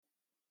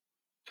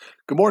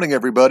Good morning,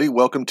 everybody.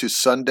 Welcome to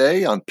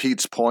Sunday on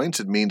Pete's Points.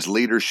 It means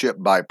leadership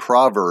by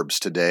Proverbs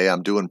today.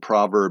 I'm doing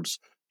Proverbs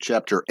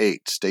chapter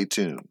 8. Stay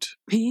tuned.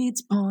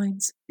 Pete's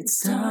Points. It's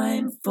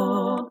time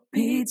for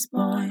Pete's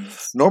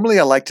Points. Normally,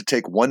 I like to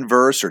take one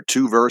verse or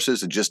two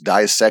verses and just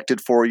dissect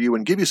it for you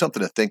and give you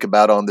something to think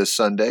about on this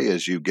Sunday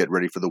as you get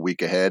ready for the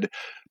week ahead.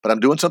 But I'm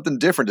doing something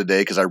different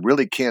today because I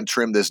really can't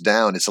trim this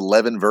down. It's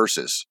 11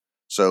 verses.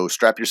 So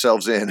strap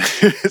yourselves in.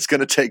 It's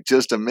going to take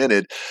just a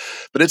minute,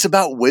 but it's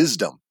about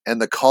wisdom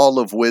and the call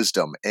of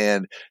wisdom.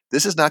 And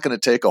this is not going to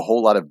take a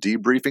whole lot of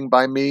debriefing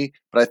by me,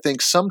 but I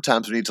think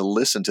sometimes we need to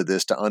listen to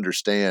this to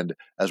understand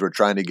as we're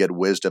trying to get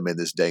wisdom in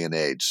this day and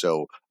age.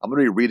 So I'm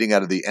going to be reading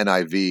out of the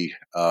NIV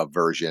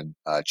version,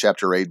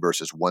 chapter 8,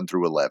 verses 1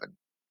 through 11.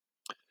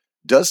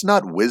 Does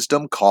not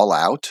wisdom call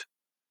out?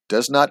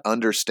 Does not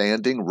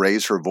understanding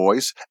raise her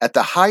voice? At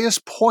the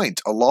highest point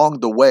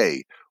along the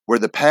way, where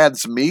the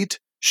paths meet,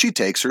 she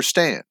takes her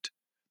stand.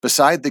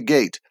 Beside the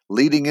gate,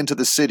 leading into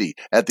the city,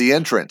 at the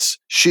entrance,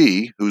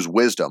 she, whose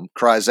wisdom,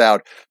 cries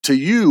out, "To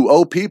you,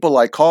 O people,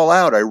 I call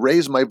out, I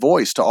raise my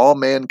voice to all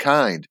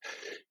mankind.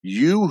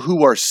 You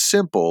who are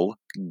simple,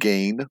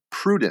 gain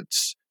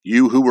prudence.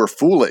 You who are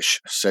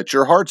foolish, set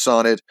your hearts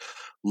on it.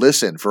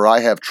 Listen, for I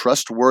have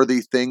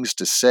trustworthy things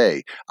to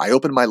say. I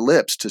open my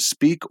lips to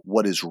speak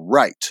what is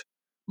right.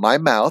 My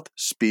mouth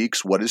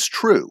speaks what is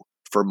true,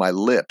 for my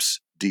lips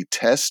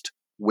detest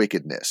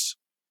wickedness.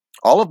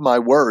 All of my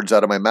words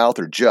out of my mouth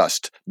are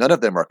just. None of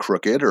them are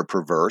crooked or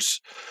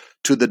perverse.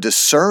 To the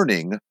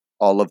discerning,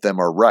 all of them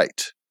are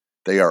right.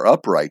 They are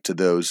upright to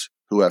those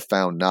who have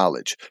found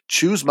knowledge.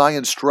 Choose my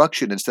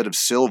instruction instead of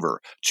silver.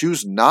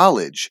 Choose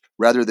knowledge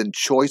rather than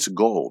choice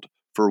gold.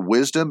 For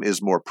wisdom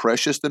is more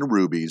precious than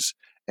rubies,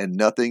 and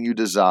nothing you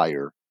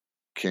desire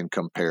can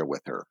compare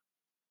with her.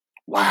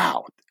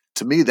 Wow.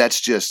 To me,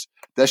 that's just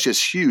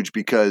huge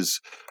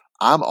because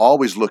I'm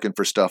always looking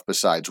for stuff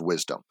besides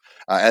wisdom.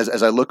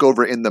 As I look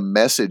over in the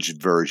Message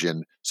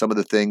version, some of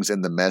the things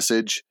in the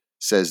Message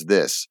says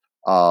this: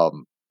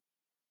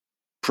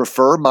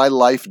 prefer my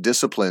life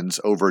disciplines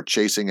over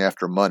chasing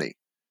after money,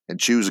 and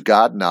choose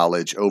God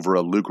knowledge over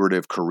a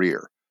lucrative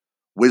career.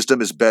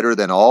 Wisdom is better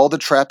than all the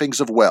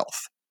trappings of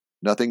wealth.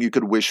 Nothing you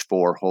could wish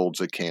for holds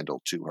a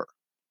candle to her.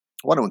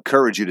 I want to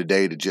encourage you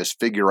today to just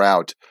figure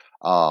out,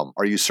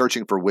 are you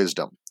searching for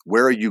wisdom?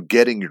 Where are you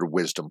getting your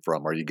wisdom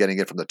from? Are you getting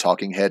it from the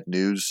talking head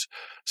news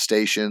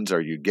stations?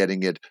 Are you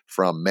getting it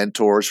from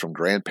mentors, from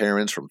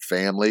grandparents, from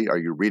family? Are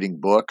you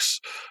reading books?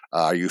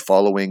 Are you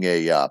following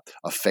a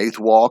faith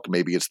walk?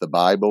 Maybe it's the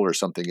Bible or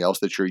something else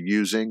that you're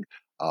using.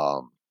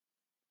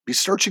 Be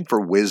searching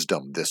for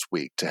wisdom this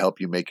week to help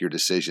you make your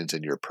decisions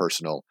in your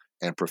personal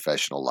and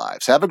professional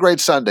lives. Have a great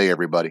Sunday,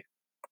 everybody.